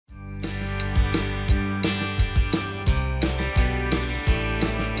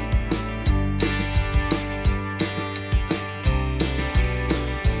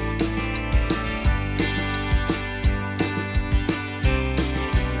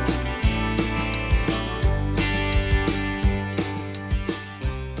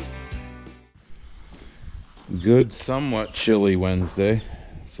Good, somewhat chilly Wednesday.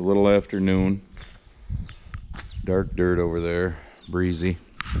 It's a little afternoon. Dark dirt over there, breezy.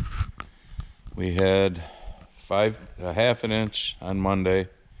 We had a half an inch on Monday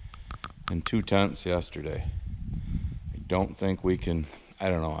and 2/10 yesterday. I don't think we can, I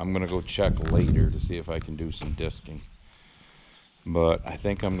don't know, I'm gonna go check later to see if I can do some disking. But I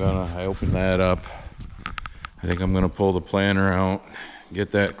think I opened that up. I think I'm gonna pull the planter out, get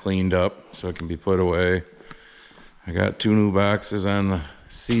that cleaned up so it can be put away. I got 2 new boxes on the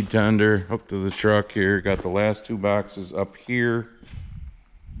seed tender hooked to the truck here. Got the last 2 boxes up here.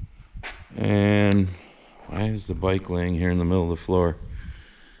 And why is the bike laying here in the middle of the floor?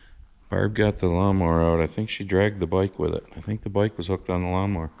 Barb got the lawnmower out. I think she dragged the bike with it. I think the bike was hooked on the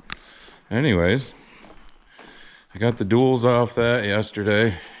lawnmower. Anyways, I got the duals off that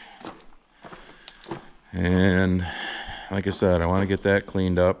yesterday. And like I said, I want to get that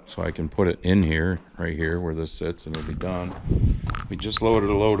cleaned up so I can put it in here, right here where this sits, and it'll be done. We just loaded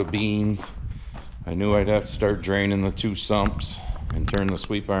a load of beans. I knew I'd have to start draining the 2 sumps and turn the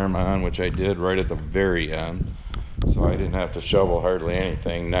sweep arm on, which I did right at the very end. So I didn't have to shovel hardly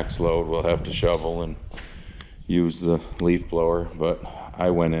anything. Next load we'll have to shovel and use the leaf blower, but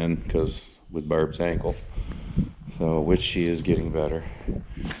I went in because with Barb's ankle, so which she is getting better.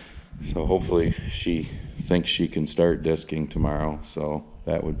 So hopefully she thinks she can start disking tomorrow, so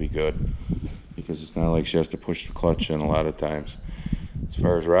that would be good because it's not like she has to push the clutch in a lot of times. As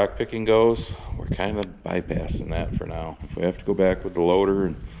far as rock picking goes, we're kind of bypassing that for now. If we have to go back with the loader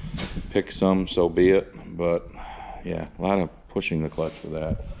and pick some, so be it. But yeah, a lot of pushing the clutch with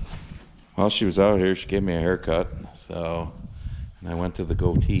that. While she was out here, she gave me a haircut, so, and I went to the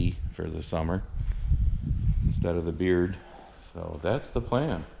goatee for the summer instead of the beard. So that's the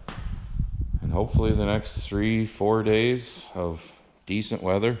plan. And hopefully the next 3-4 days of decent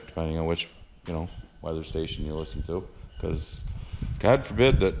weather, depending on which, weather station you listen to, because God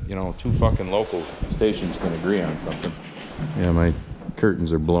forbid that, 2 fucking local stations can agree on something. Yeah, my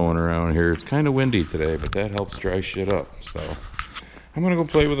curtains are blowing around here. It's kind of windy today, but that helps dry shit up. So I'm gonna go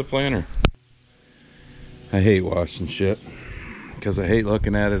play with the planter. I hate washing shit because I hate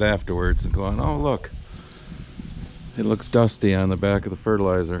looking at it afterwards and going, oh look, it looks dusty on the back of the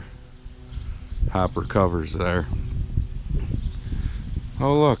fertilizer hopper covers there.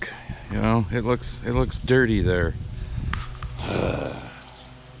 Oh look, it looks dirty there.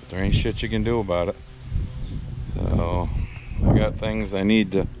 There ain't shit you can do about it. So I got things I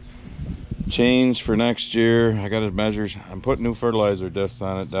need to change for next year. I got to measure. I'm putting new fertilizer discs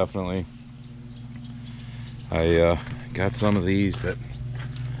on it, definitely. I got some of these that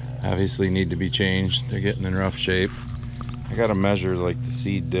obviously need to be changed. They're getting in rough shape. I got to measure like the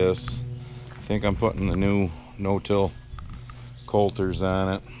seed discs. I think I'm putting the new no-till coulters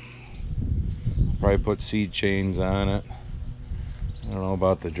on it. Probably put seed chains on it. I don't know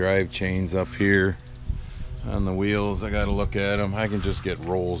about the drive chains up here on the wheels. I got to look at them. I can just get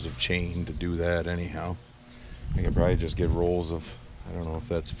rolls of chain to do that anyhow. I can probably just get rolls of, I don't know if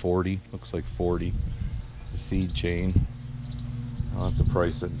that's 40. Looks like 40. The seed chain. I'll have to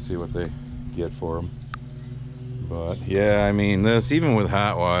price it and see what they get for them. But yeah, I mean, this, even with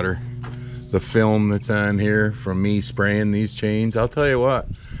hot water, the film that's on here from me spraying these chains, I'll tell you what,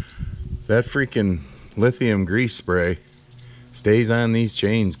 that freaking lithium grease spray stays on these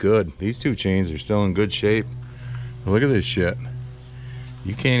chains good. These 2 chains are still in good shape. Look at this shit.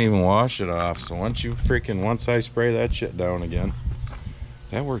 You can't even wash it off. So once I spray that shit down again,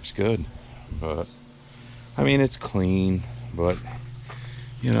 that works good. But I mean, it's clean, but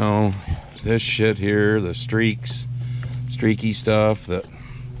this shit here, the streaky stuff that,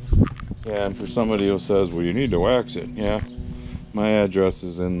 yeah, and for somebody who says, well, you need to wax it. Yeah, my address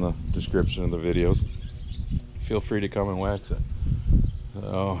is in the description of the videos. Feel free to come and wax it.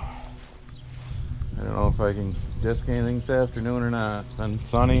 So I don't know if I can disc anything this afternoon or not. It's been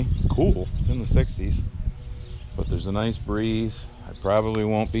sunny. It's cool. It's in the 60s, but there's a nice breeze. I probably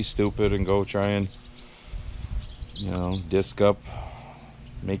won't be stupid and go try and disc up,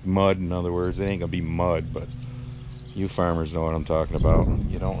 make mud. In other words, it ain't gonna be mud, but you farmers know what I'm talking about.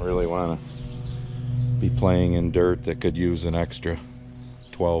 You don't really want to be playing in dirt that could use an extra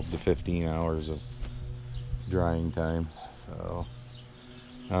 12 to 15 hours of drying time. So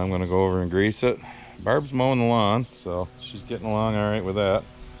I'm gonna go over and grease it. Barb's mowing the lawn, so she's getting along all right with that.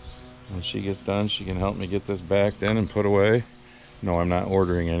 When she gets done, she can help me get this backed in and put away. No, I'm not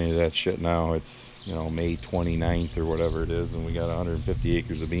ordering any of that shit now. It's May 29th or whatever it is, and we got 150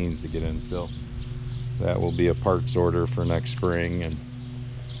 acres of beans to get in still. That will be a parts order for next spring, and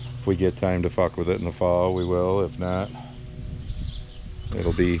if we get time to fuck with it in the fall, we will. If not,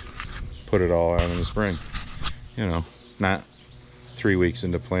 it'll be put it all out in the spring. you know, not 3 weeks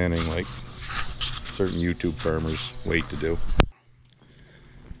into planting like certain YouTube farmers wait to do.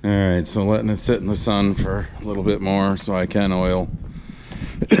 All right, so letting it sit in the sun for a little bit more so I can oil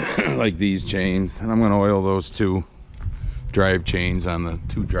like these chains. And I'm gonna oil those 2 drive chains on the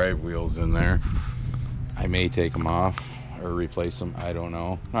 2 drive wheels in there. I may take them off or replace them, I don't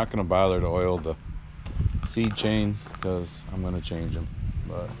know. Not gonna bother to oil the seed chains because I'm gonna change them,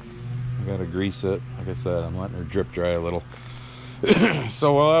 but I gotta grease it. Like I said, I'm letting her drip dry a little.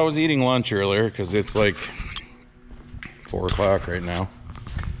 So while I was eating lunch earlier, because it's like 4 o'clock right now,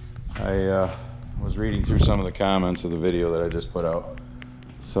 I was reading through some of the comments of the video that I just put out.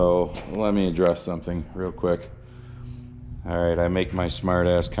 So let me address something real quick. All right, I make my smart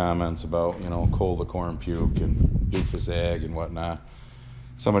ass comments about, you know, coal the corn puke and doofus ag and whatnot.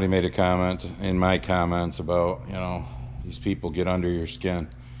 Somebody made a comment in my comments about, you know, these people get under your skin.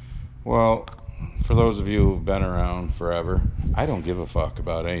 Well, for those of you who've been around forever, I don't give a fuck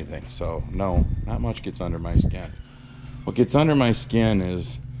about anything. So no, not much gets under my skin. What gets under my skin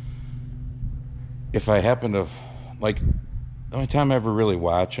is if I happen to, like, the only time I ever really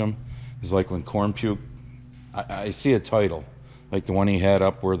watch them is like when corn puke, I see a title like the one he had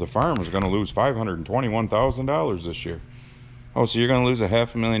up where the farm was going to lose $521,000 this year. Oh, so you're going to lose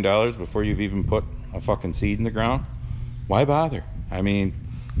 $500,000 before you've even put a fucking seed in the ground? Why bother? I mean,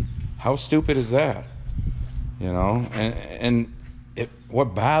 how stupid is that? You know, and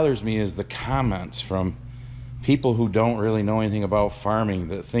what bothers me is the comments from people who don't really know anything about farming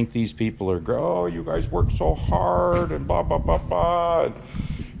that think these people are, oh, you guys work so hard and blah, blah, blah, blah. And,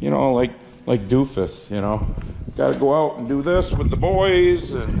 you know, like doofus, you know, got to go out and do this with the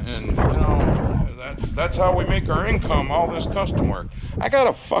boys and you know, that's how we make our income, all this custom work. I got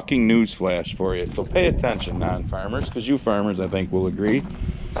a fucking news flash for you, so pay attention, non-farmers, because you farmers, I think, will agree.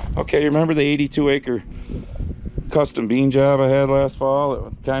 Okay, remember the 82-acre custom bean job I had last fall?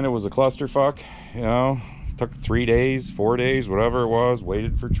 It kind of was a clusterfuck, you know. Took 3 days, 4 days, whatever it was.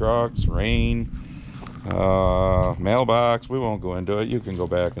 Waited for trucks, rain, mailbox. We won't go into it. You can go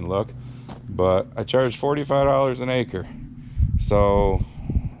back and look. But I charged $45 an acre. So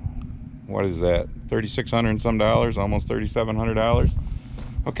what is that? $3,600 and some dollars, almost $3,700.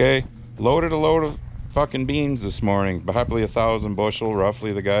 Okay, loaded a load of fucking beans this morning, probably 1,000 bushel,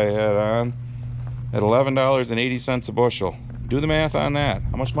 roughly the guy had on, at $11.80 a bushel. Do the math on that.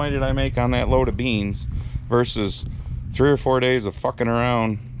 How much money did I make on that load of beans versus 3 or 4 days of fucking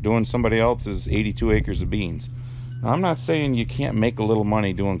around doing somebody else's 82 acres of beans? Now, I'm not saying you can't make a little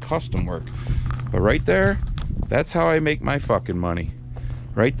money doing custom work, but right there, that's how I make my fucking money.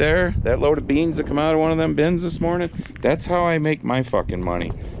 Right there, that load of beans that come out of one of them bins this morning, that's how I make my fucking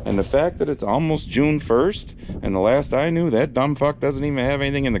money. And the fact that it's almost June 1st, and the last I knew, that dumb fuck doesn't even have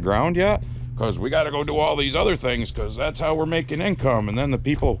anything in the ground yet, because we got to go do all these other things because that's how we're making income. And then the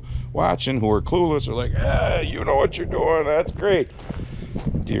people watching who are clueless are like, yeah, you know what you're doing, that's great.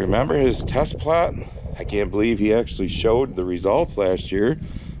 Do you remember his test plot? I can't believe he actually showed the results last year,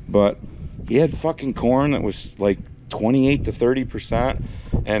 but he had fucking corn that was like 28 to 30%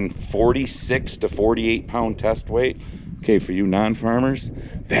 and 46 to 48 pound test weight. Okay, for you non-farmers,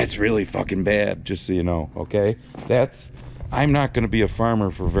 that's really fucking bad, just so you know. Okay, I'm not going to be a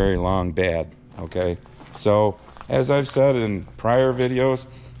farmer for very long, bad. Okay, so as I've said in prior videos,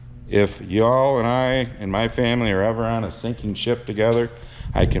 if y'all and I and my family are ever on a sinking ship together,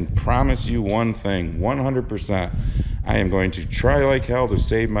 I can promise you one thing, 100%. I am going to try like hell to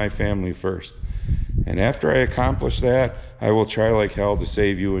save my family first. And after I accomplish that, I will try like hell to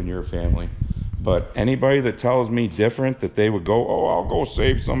save you and your family. But anybody that tells me different, that they would go, oh, I'll go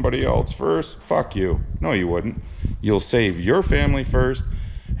save somebody else first, fuck you. No, you wouldn't. You'll save your family first,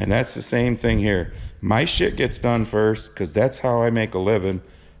 and that's the same thing here. My shit gets done first, because that's how I make a living.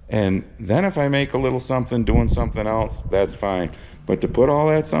 And then if I make a little something doing something else, that's fine. But to put all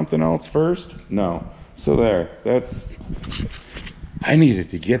that something else first, no. So there, I needed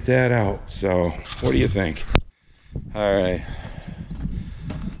to get that out. So what do you think? All right.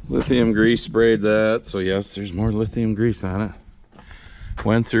 Lithium grease sprayed that. So yes, there's more lithium grease on it.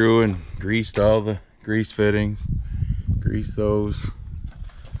 Went through and greased all the grease fittings. Greased those.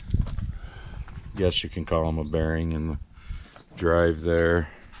 Guess you can call them a bearing in the drive there.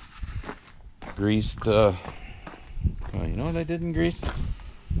 Greased, oh, you know what I didn't grease?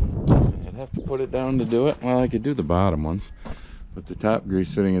 I'd have to put it down to do it. Well, I could do the bottom ones, but the top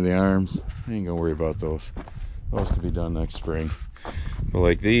grease fitting of the arms, I ain't gonna worry about those. Those could be done next spring. But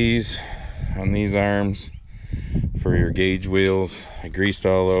like these, on these arms, for your gauge wheels, I greased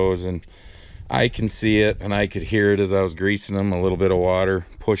all those, and I can see it and I could hear it as I was greasing them. A little bit of water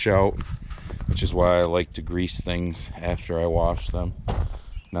push out which is why I like to grease things after I wash them.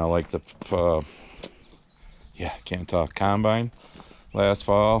 Now, like the yeah, I can't talk, combine last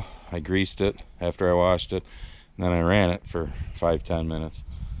fall, I greased it after I washed it, and then I ran it for 5-10 minutes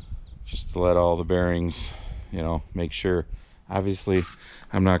just to let all the bearings, you know, make sure. Obviously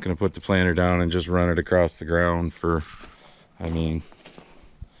I'm not going to put the planter down and just run it across the ground for, I mean,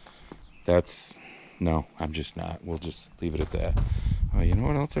 that's, no, I'm just not. We'll just leave it at that. Oh, you know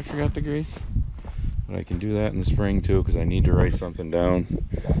what else I forgot to grease? But I can do that in the spring too, because I need to write something down.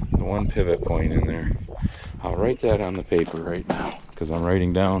 The one pivot point in there, I'll write that on the paper right now, because I'm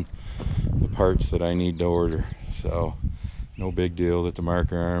writing down the parts that I need to order. So no big deal that the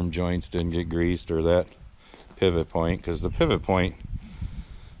marker arm joints didn't get greased, or that pivot point, because the pivot point,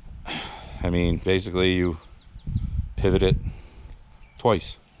 I mean, basically you pivot it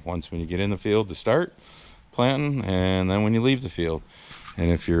twice. Once when you get in the field to start planting, and then when you leave the field. And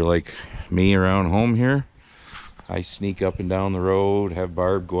if you're like me around home here, I sneak up and down the road, have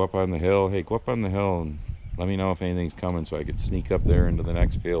Barb go up on the hill. Hey, go up on the hill and let me know if anything's coming, so I could sneak up there into the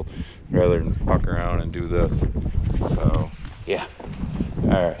next field rather than fuck around and do this. So yeah, all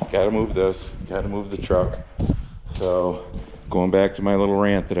right, gotta move this, gotta move the truck. So going back to my little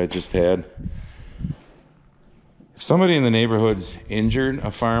rant that I just had, if somebody in the neighborhood's injured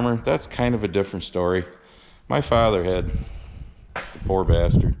a farmer, that's kind of a different story. My father had, the poor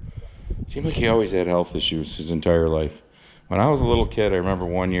bastard, seemed like he always had health issues his entire life. When I was a little kid, I remember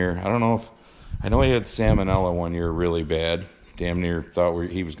one year, I know he had salmonella one year really bad. Damn near thought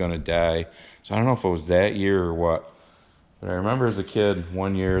he was gonna die. So I don't know if it was that year or what. But I remember as a kid,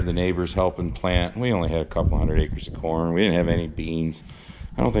 one year the neighbors helping plant. We only had a couple 100 acres of corn. We didn't have any beans.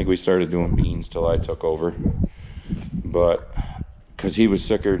 I don't think we started doing beans till I took over. But, because he was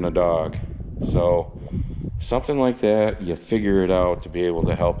sicker than a dog. So something like that, you figure it out to be able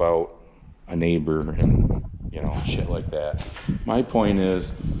to help out a neighbor and, you know, shit like that. My point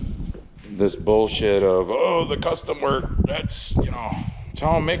is, this bullshit of, oh, the custom work, that's, you know, it's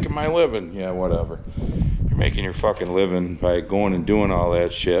how I'm making my living. Yeah, whatever. You're making your fucking living by going and doing all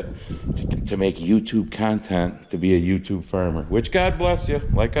that shit to make YouTube content, to be a YouTube farmer, which God bless you.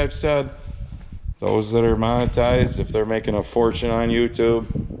 Like I've said, those that are monetized, if they're making a fortune on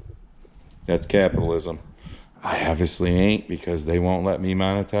YouTube, that's capitalism. I obviously ain't, because they won't let me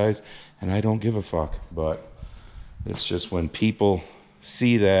monetize, and I don't give a fuck. But it's just when people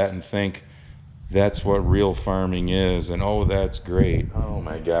see that and think that's what real farming is, and oh, that's great, oh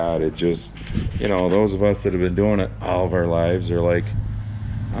my God, it just, you know, those of us that have been doing it all of our lives are like,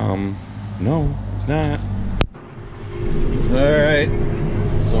 no, it's not. All right,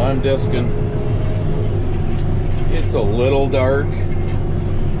 so I'm disking. It's a little dark,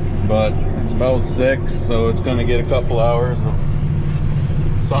 but it's about 6, so it's gonna get a couple hours of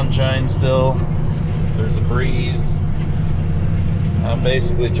sunshine still. There's a breeze. I'm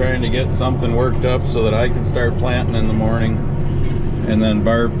basically trying to get something worked up so that I can start planting in the morning, and then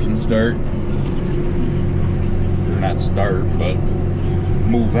Barb can start, or not start, but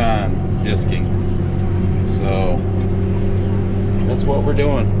move on disking. So that's what we're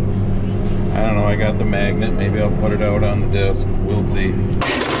doing. I don't know, I got the magnet, maybe I'll put it out on the disc, we'll see.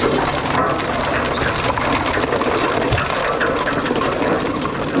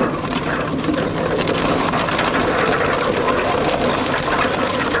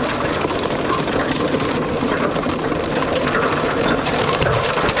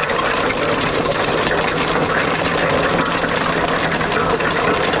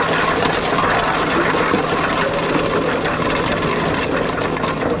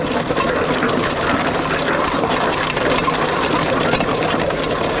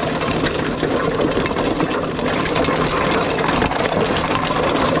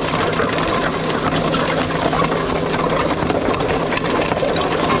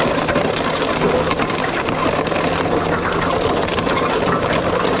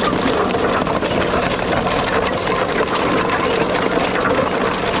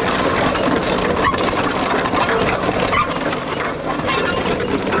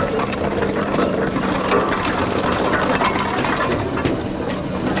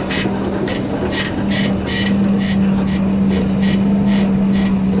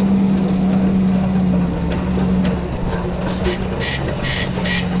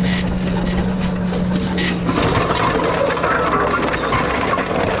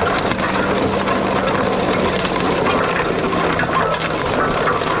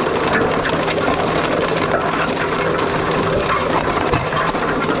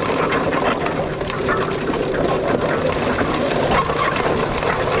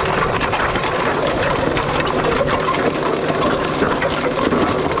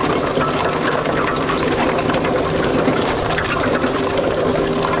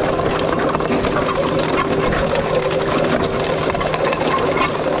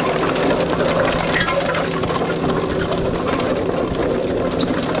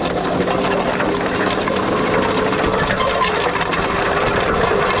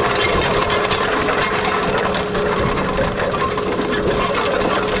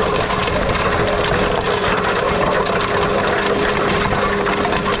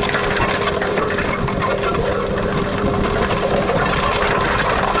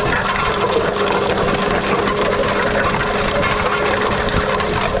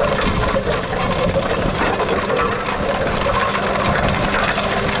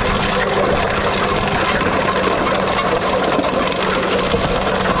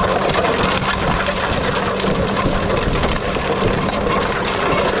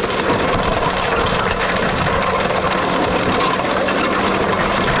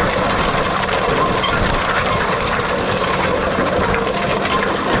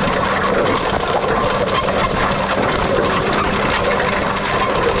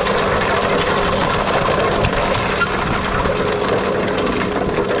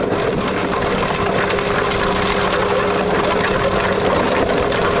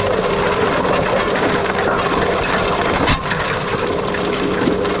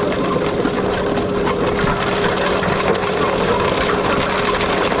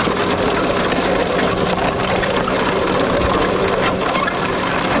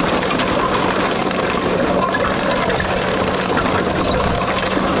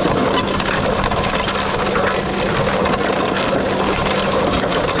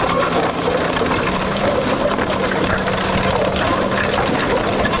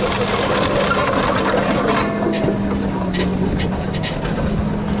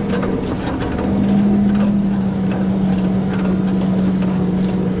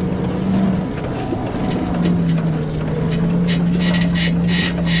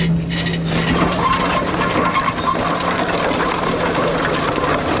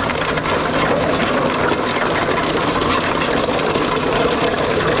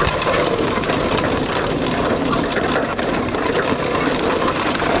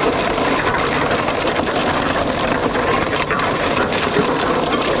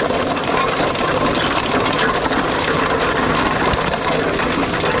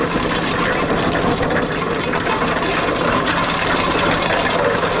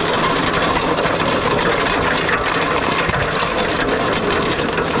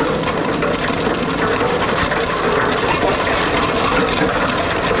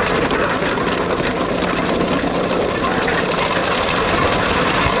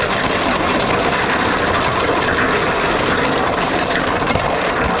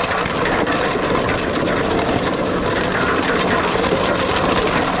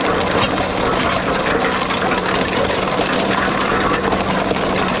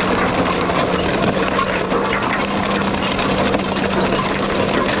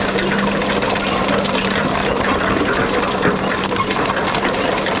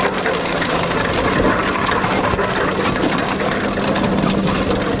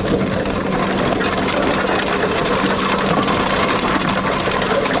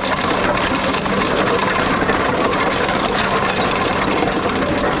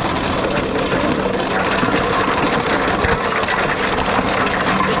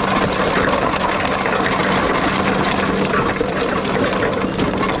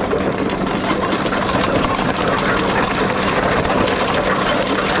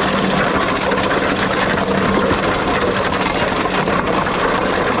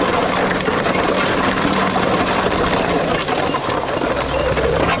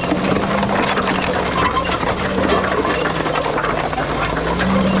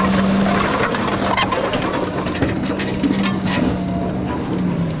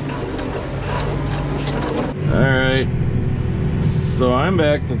 I'm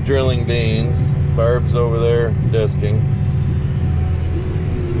back to drilling beans. Barb's over there disking.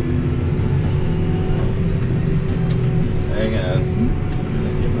 Hang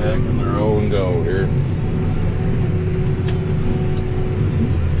on. Get back in the row and go here.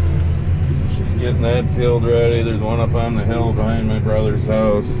 So she's getting that field ready. There's one up on the hill behind my brother's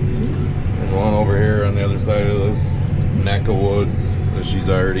house. There's one over here on the other side of this neck of woods that she's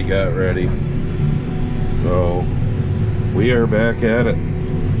already got ready. So we are back at it.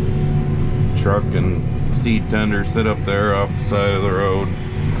 Truck and seed tender sit up there off the side of the road.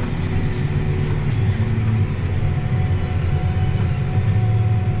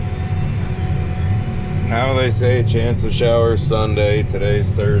 Now they say chance of showers Sunday.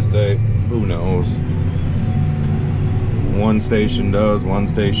 Today's Thursday. Who knows? One station does, one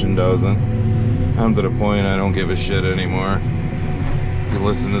station doesn't. I'm to the point I don't give a shit anymore. You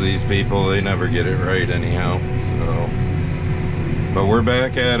listen to these people, they never get it right anyhow. So, but we're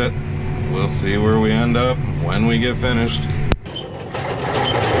back at it. We'll see where we end up when we get finished.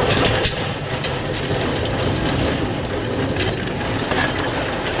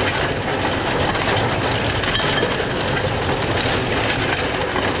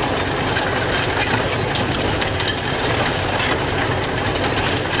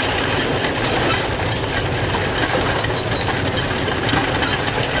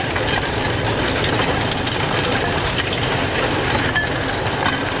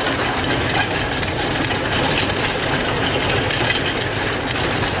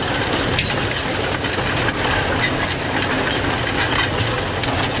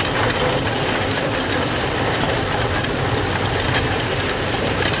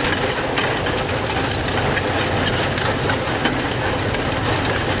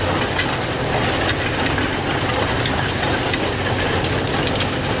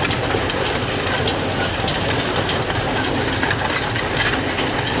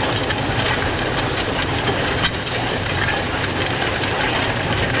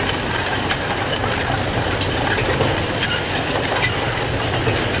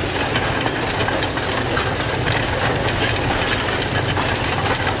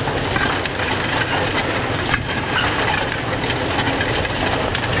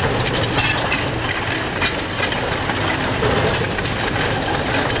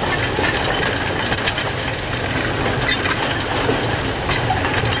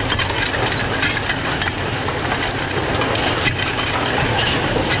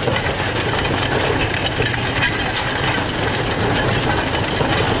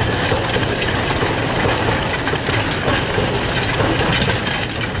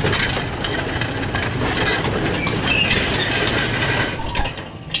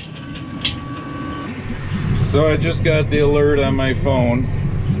 So I just got the alert on my phone.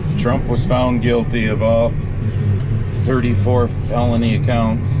 Trump was found guilty of all 34 felony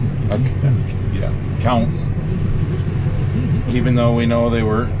counts. Even though we know they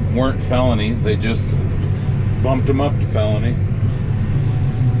weren't felonies, they just bumped them up to felonies.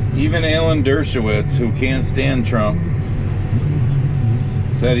 Even Alan Dershowitz, who can't stand Trump,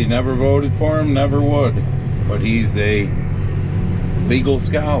 said he never voted for him, never would. But he's a legal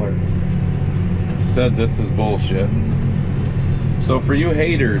scholar. Said this is bullshit. So for you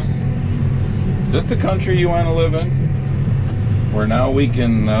haters, is this the country you want to live in? Where now we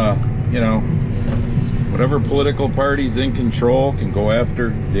can, you know, whatever political party's in control can go after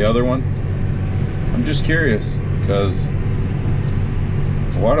the other one? I'm just curious, because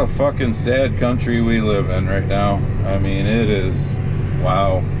what a fucking sad country we live in right now. I mean, it is,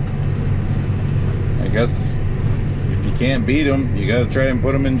 wow. I guess if you can't beat them, you gotta try and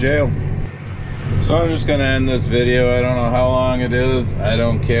put them in jail. So I'm just gonna end this video. I don't know how long it is. I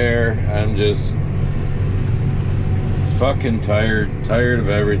don't care. I'm just fucking tired of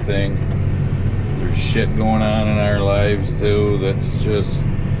everything. There's shit going on in our lives too that's just,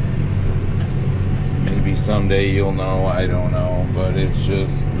 maybe someday you'll know, I don't know, but it's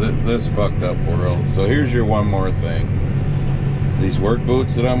just this fucked up world. So here's your one more thing. These work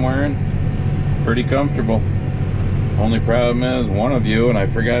boots that I'm wearing, pretty comfortable. Only problem is, one of you, and I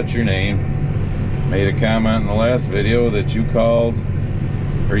forgot your name, made a comment in the last video that you called,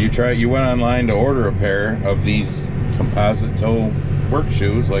 or you went online to order a pair of these composite toe work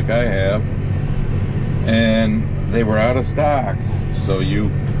shoes like I have, and they were out of stock. So you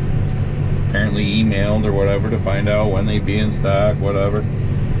apparently emailed or whatever to find out when they'd be in stock, whatever,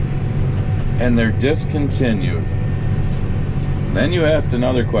 and they're discontinued. Then you asked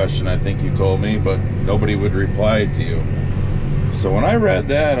another question, I think you told me, but nobody would reply to you. So when I read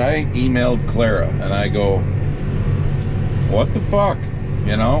that, I emailed Clara and I go, what the fuck,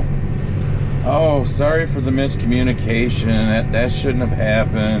 you know? oh, sorry for the miscommunication. That shouldn't have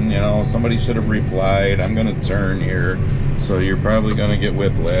happened. You know, somebody should have replied. I'm going to turn here. So you're probably going to get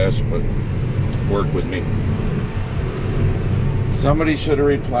whiplash, but work with me. Somebody should have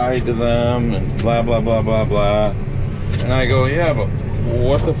replied to them and blah, blah, blah, blah, blah. And I go, yeah, but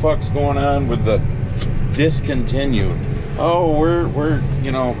what the fuck's going on with the discontinued? Oh, we're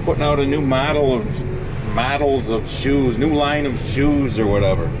you know, putting out a new models of shoes, new line of shoes or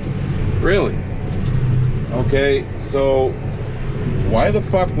whatever. Really? Okay, so why the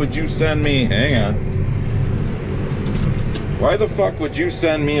fuck would you send me, hang on, why the fuck would you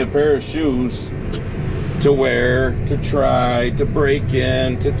send me a pair of shoes to wear, to try, to break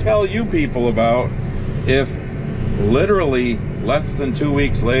in, to tell you people about, if literally less than 2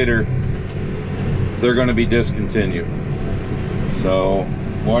 weeks later they're going to be discontinued? So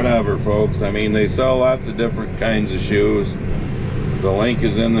whatever, folks. I mean, they sell lots of different kinds of shoes. The link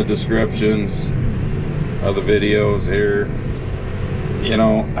is in the descriptions of the videos here. You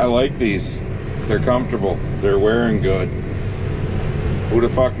know, I like these. They're comfortable. They're wearing good. Who the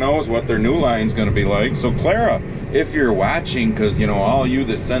fuck knows what their new line's gonna be like? So Clara, if you're watching, because you know, all you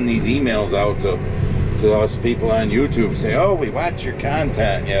that send these emails out to us people on YouTube say, oh, we watch your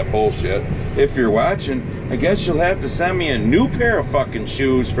content. Yeah, bullshit. If you're watching, I guess you'll have to send me a new pair of fucking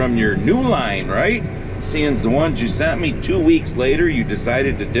shoes from your new line, right? Seeing as the ones you sent me 2 weeks later you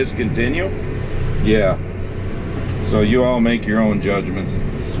decided to discontinue. Yeah, so you all make your own judgments.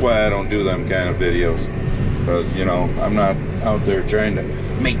 This is why I don't do them kind of videos, because you know, I'm not out there trying to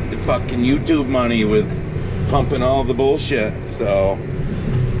make the fucking YouTube money with pumping all the bullshit. So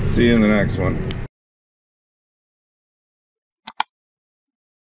see you in the next one.